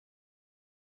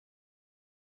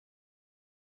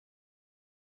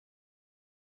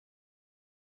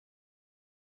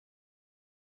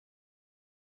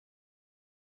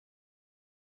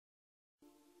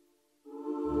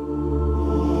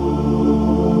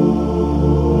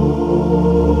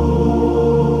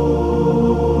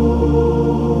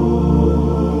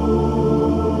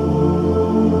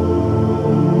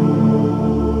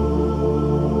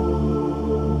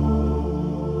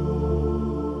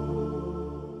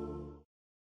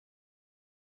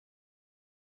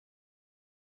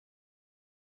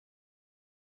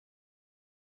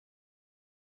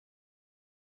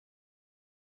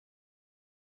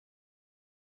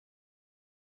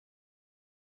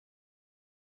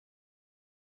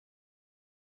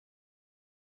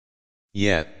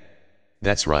Yeah.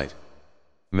 That's right.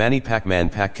 Manny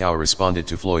Pacquiao responded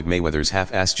to Floyd Mayweather's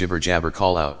half-assed jibber-jabber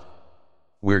call-out.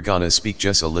 We're gonna speak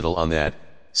just a little on that,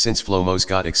 since Flomos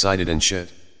got excited and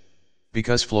shit.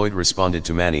 Because Floyd responded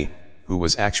to Manny, who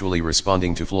was actually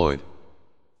responding to Floyd.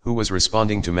 Who was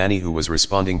responding to Manny, who was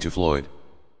responding to Floyd.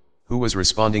 Who was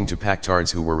responding to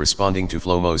Pactards, who were responding to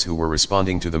Flomos, who were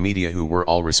responding to the media, who were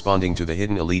all responding to the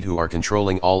hidden elite who are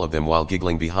controlling all of them while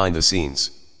giggling behind the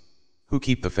scenes. Who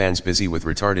keep the fans busy with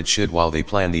retarded shit while they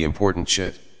plan the important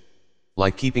shit.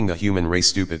 Like keeping the human race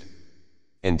stupid.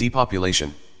 And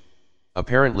depopulation.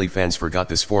 Apparently fans forgot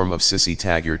this form of sissy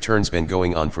tag your turn's been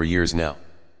going on for years now.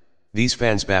 These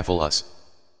fans baffle us.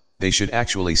 They should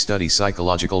actually study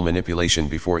psychological manipulation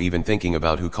before even thinking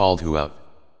about who called who out.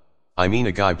 I mean,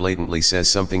 a guy blatantly says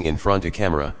something in front of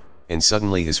camera, and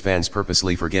suddenly his fans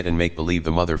purposely forget and make believe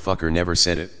the motherfucker never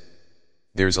said it.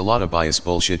 There's a lot of bias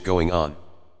bullshit going on.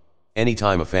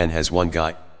 Anytime a fan has one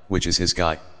guy, which is his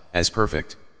guy, as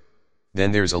perfect,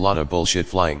 then there's a lot of bullshit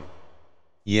flying.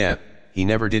 Yeah, he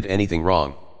never did anything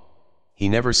wrong. He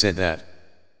never said that.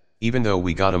 Even though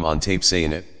we got him on tape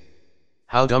saying it.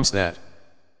 How dumb's that?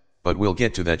 But we'll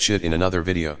get to that shit in another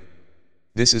video.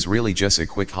 This is really just a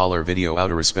quick holler video out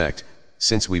of respect,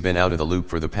 since we've been out of the loop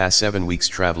for the past 7 weeks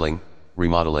traveling,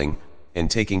 remodeling,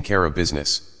 and taking care of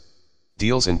business.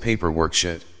 Deals and paperwork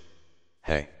shit.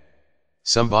 Hey.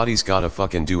 Somebody's gotta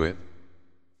fucking do it.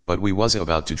 But we was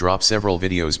about to drop several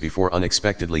videos before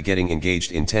unexpectedly getting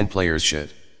engaged in 10 players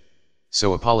shit.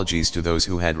 So apologies to those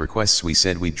who had requests we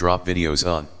said we'd drop videos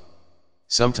on.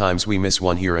 Sometimes we miss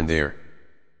one here and there.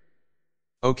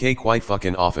 Okay, quite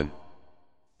fucking often.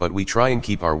 But we try and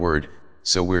keep our word,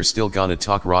 so we're still gonna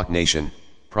talk Rock Nation,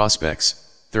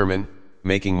 prospects, Thurman,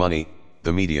 making money,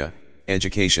 the media,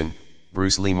 education,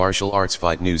 Bruce Lee martial arts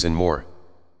fight news and more.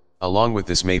 Along with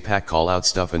this Maypac call-out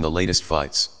stuff and the latest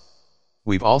fights.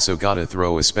 We've also gotta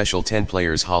throw a special 10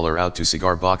 players holler out to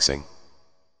cigar boxing.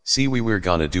 See, we were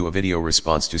gonna do a video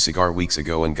response to cigar weeks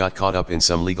ago and got caught up in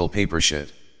some legal paper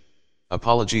shit.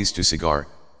 Apologies to cigar,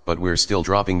 but we're still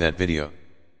dropping that video.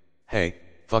 Hey,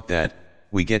 fuck that,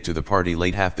 we get to the party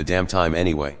late half the damn time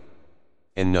anyway.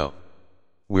 And no.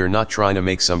 We're not trying to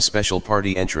make some special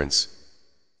party entrance.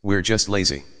 We're just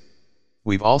lazy.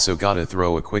 We've also gotta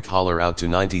throw a quick holler out to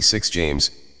 96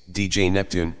 James, DJ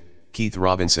Neptune, Keith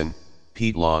Robinson,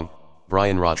 Pete Long,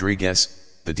 Brian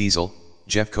Rodriguez, The Diesel,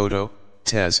 Jeff Cotto,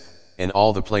 Tez, and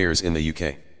all the players in the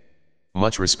UK.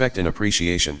 Much respect and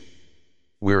appreciation.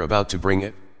 We're about to bring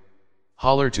it.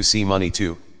 Holler to C Money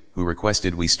too, who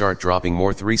requested we start dropping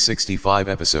more 365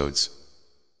 episodes.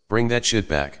 Bring that shit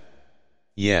back.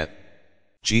 Yeah.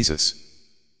 Jesus.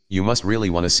 You must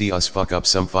really wanna see us fuck up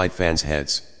some fight fans'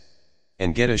 heads.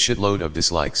 And get a shitload of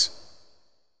dislikes.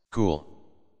 Cool.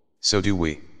 So do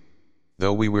we.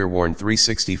 Though we were warned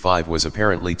 365 was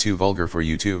apparently too vulgar for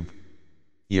YouTube.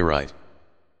 You're right.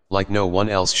 Like no one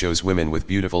else shows women with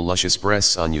beautiful luscious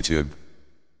breasts on YouTube.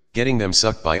 Getting them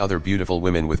sucked by other beautiful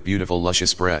women with beautiful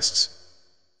luscious breasts.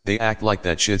 They act like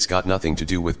that shit's got nothing to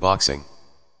do with boxing.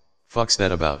 Fuck's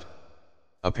that about?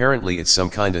 Apparently it's some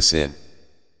kinda sin.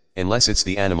 Unless it's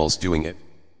the animals doing it.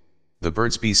 The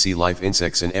birds, bees, sea life,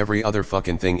 insects and every other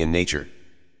fucking thing in nature.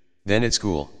 Then it's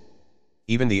cool.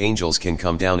 Even the angels can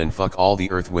come down and fuck all the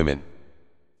earth women.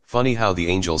 Funny how the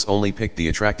angels only picked the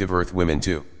attractive earth women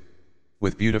too.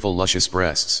 With beautiful luscious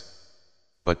breasts.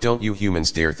 But don't you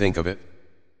humans dare think of it.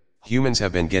 Humans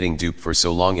have been getting duped for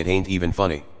so long it ain't even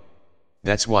funny.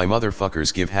 That's why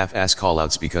motherfuckers give half-ass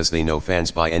callouts, because they know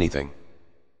fans buy anything.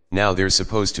 Now there's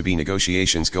supposed to be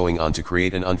negotiations going on to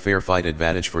create an unfair fight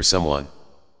advantage for someone.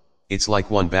 It's like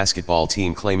one basketball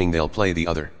team claiming they'll play the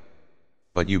other.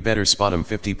 But you better spot 'em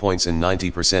 50 points and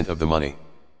 90% of the money.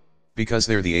 Because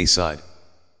they're the A side.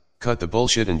 Cut the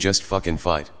bullshit and just fucking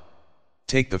fight.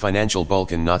 Take the financial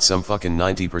bulk and not some fucking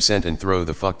 90% and throw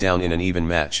the fuck down in an even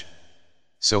match.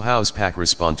 So how's Pac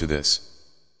respond to this?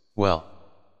 Well.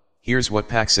 Here's what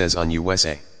Pac says on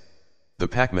USA. The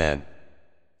Pac-Man.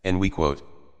 And we quote.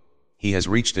 He has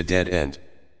reached a dead end.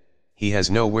 He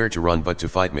has nowhere to run but to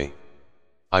fight me.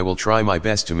 I will try my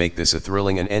best to make this a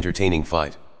thrilling and entertaining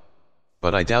fight.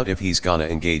 But I doubt if he's gonna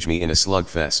engage me in a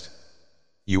slugfest.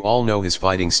 You all know his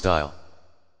fighting style.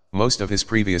 Most of his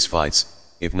previous fights,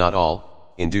 if not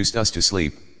all, induced us to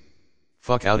sleep.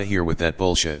 Fuck outta here with that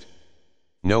bullshit.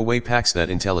 No way Pac's that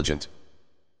intelligent.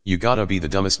 You gotta be the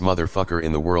dumbest motherfucker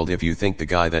in the world if you think the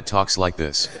guy that talks like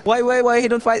this. Why he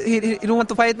don't fight, he don't want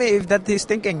to fight me if that he's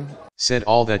thinking. Said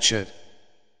all that shit.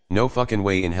 No fucking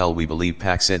way in hell we believe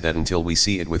Pac said that until we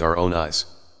see it with our own eyes.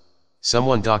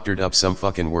 Someone doctored up some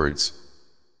fucking words.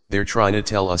 They're trying to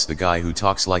tell us the guy who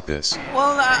talks like this.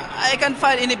 Well, I can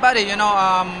fight anybody, you know.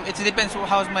 It depends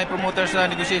how's my promoter's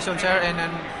negotiation, sir, and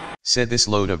then. Said this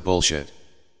load of bullshit.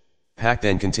 Pac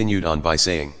then continued on by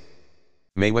saying,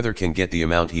 Mayweather can get the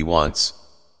amount he wants.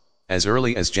 As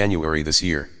early as January this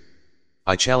year,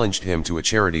 I challenged him to a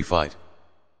charity fight.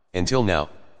 Until now,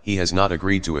 he has not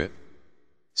agreed to it.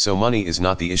 So money is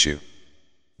not the issue.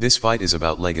 This fight is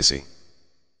about legacy.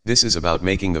 This is about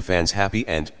making the fans happy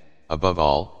and, above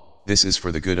all, this is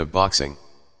for the good of boxing.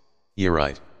 Yeah,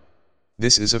 right.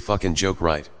 This is a fucking joke,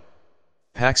 right?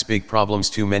 Pac's big problem's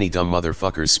too many dumb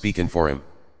motherfuckers speaking for him.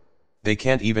 They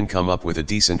can't even come up with a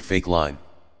decent fake line.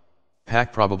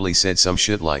 Pac probably said some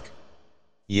shit like,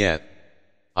 yeah,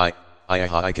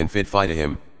 I can fit fight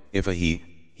him, if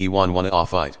he won one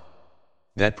fight.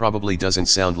 That probably doesn't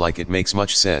sound like it makes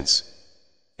much sense.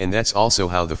 And that's also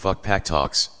how the fuck Pac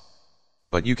talks.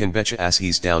 But you can betcha ass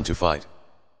he's down to fight.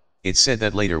 It's said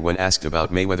that later when asked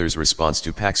about Mayweather's response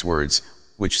to Pac's words,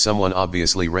 which someone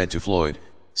obviously read to Floyd,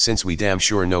 since we damn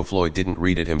sure know Floyd didn't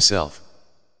read it himself.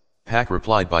 Pac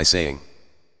replied by saying,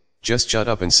 just shut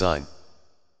up and sign.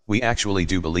 We actually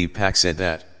do believe Pac said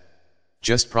that.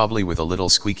 Just probably with a little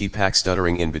squeaky Pac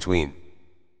stuttering in between.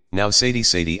 Now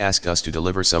Sadie asked us to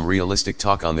deliver some realistic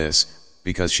talk on this,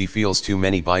 because she feels too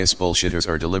many biased bullshitters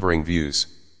are delivering views.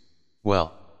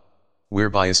 Well,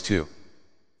 we're biased too.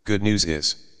 Good news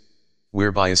is,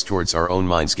 we're biased towards our own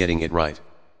minds getting it right.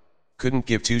 Couldn't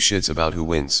give two shits about who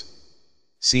wins.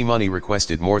 C Money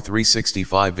requested more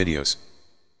 365 videos.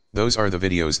 Those are the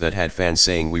videos that had fans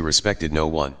saying we respected no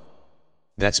one.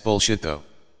 That's bullshit though.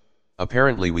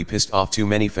 Apparently we pissed off too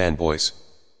many fanboys.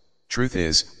 Truth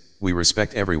is, we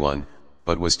respect everyone,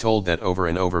 but was told that over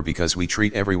and over because we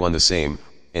treat everyone the same,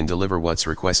 and deliver what's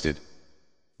requested.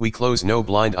 We close no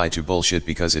blind eye to bullshit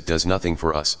because it does nothing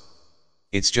for us.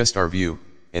 It's just our view,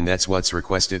 and that's what's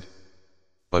requested.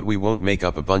 But we won't make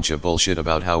up a bunch of bullshit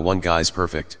about how one guy's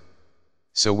perfect.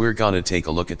 So we're gonna take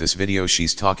a look at this video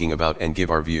she's talking about and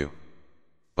give our view.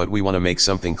 But we wanna make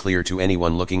something clear to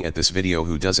anyone looking at this video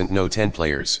who doesn't know 10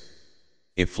 players.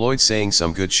 If Floyd's saying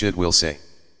some good shit, we'll say.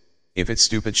 If it's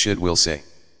stupid shit, we'll say.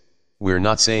 We're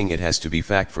not saying it has to be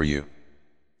fact for you.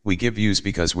 We give views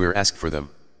because we're asked for them.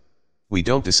 We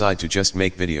don't decide to just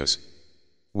make videos.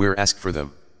 We're asked for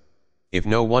them. If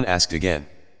no one asked again,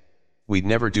 we'd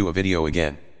never do a video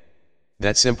again.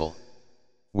 That simple.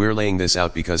 We're laying this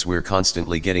out because we're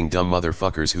constantly getting dumb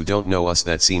motherfuckers who don't know us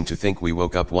that seem to think we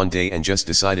woke up one day and just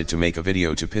decided to make a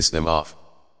video to piss them off.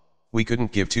 We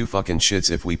couldn't give two fucking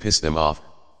shits if we piss them off,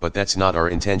 but that's not our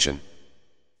intention.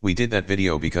 We did that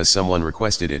video because someone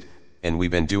requested it, and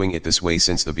we've been doing it this way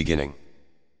since the beginning.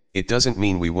 It doesn't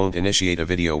mean we won't initiate a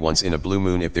video once in a blue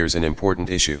moon if there's an important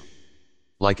issue.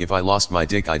 Like if I lost my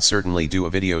dick, I'd certainly do a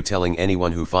video telling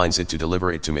anyone who finds it to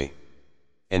deliver it to me.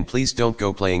 And please don't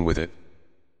go playing with it.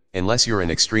 Unless you're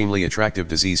an extremely attractive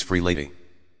disease-free lady.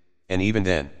 And even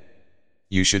then,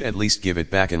 you should at least give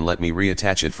it back and let me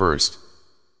reattach it first.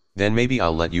 Then maybe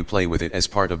I'll let you play with it as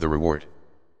part of the reward.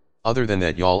 Other than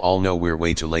that, y'all all know we're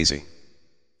way too lazy.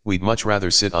 We'd much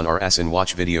rather sit on our ass and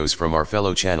watch videos from our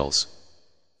fellow channels.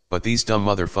 But these dumb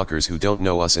motherfuckers who don't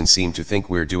know us and seem to think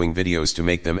we're doing videos to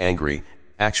make them angry,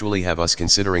 actually have us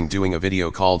considering doing a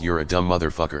video called You're a Dumb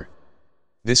Motherfucker.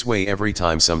 This way every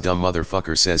time some dumb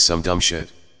motherfucker says some dumb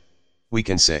shit, we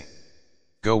can say,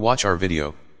 go watch our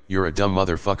video, you're a dumb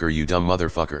motherfucker, you dumb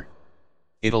motherfucker.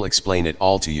 It'll explain it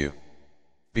all to you.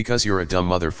 Because you're a dumb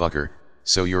motherfucker,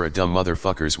 so you're a dumb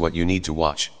motherfucker's what you need to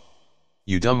watch.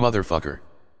 You dumb motherfucker.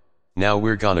 Now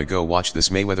we're gonna go watch this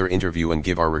Mayweather interview and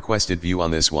give our requested view on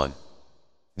this one.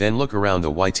 Then look around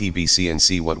the YTBC and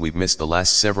see what we've missed the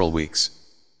last several weeks.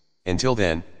 Until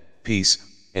then, peace,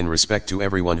 and respect to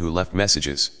everyone who left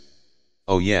messages.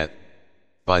 Oh yeah.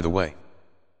 By the way,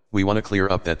 we wanna clear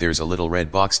up that there's a little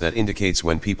red box that indicates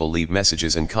when people leave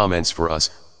messages and comments for us,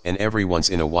 and every once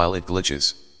in a while it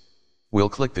glitches. We'll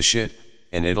click the shit,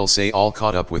 and it'll say all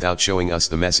caught up without showing us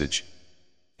the message.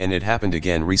 And it happened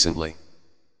again recently.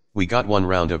 We got one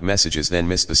round of messages then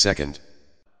missed the second.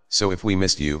 So if we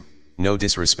missed you, no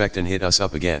disrespect and hit us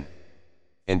up again.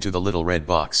 And to the little red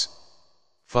box.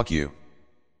 Fuck you.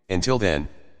 Until then,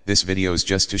 this video's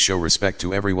just to show respect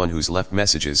to everyone who's left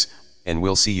messages, and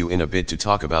we'll see you in a bit to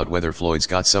talk about whether Floyd's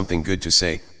got something good to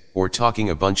say, or talking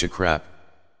a bunch of crap.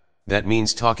 That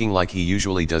means talking like he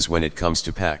usually does when it comes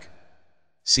to Pac.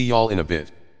 See y'all in a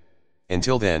bit.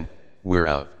 Until then, we're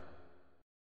out.